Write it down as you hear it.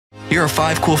Here are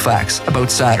 5 cool facts about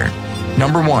Saturn.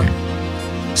 Number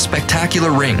 1.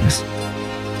 Spectacular rings.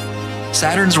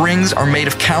 Saturn's rings are made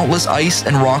of countless ice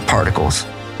and rock particles,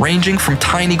 ranging from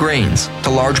tiny grains to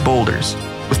large boulders,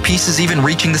 with pieces even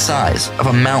reaching the size of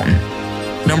a mountain.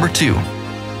 Number 2.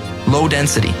 Low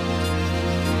density.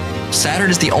 Saturn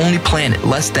is the only planet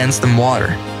less dense than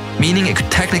water, meaning it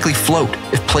could technically float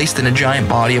if placed in a giant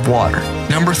body of water.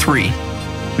 Number 3.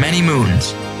 Many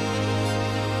moons.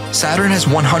 Saturn has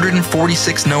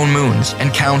 146 known moons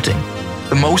and counting,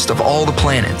 the most of all the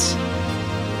planets.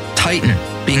 Titan,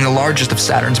 being the largest of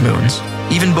Saturn's moons,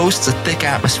 even boasts a thick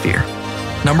atmosphere.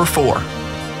 Number 4.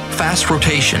 Fast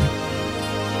rotation.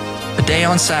 A day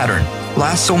on Saturn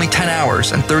lasts only 10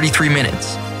 hours and 33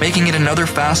 minutes, making it another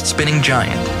fast-spinning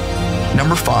giant.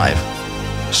 Number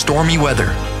 5. Stormy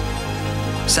weather.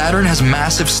 Saturn has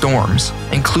massive storms,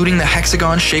 including the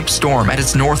hexagon-shaped storm at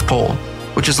its north pole,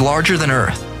 which is larger than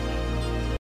Earth.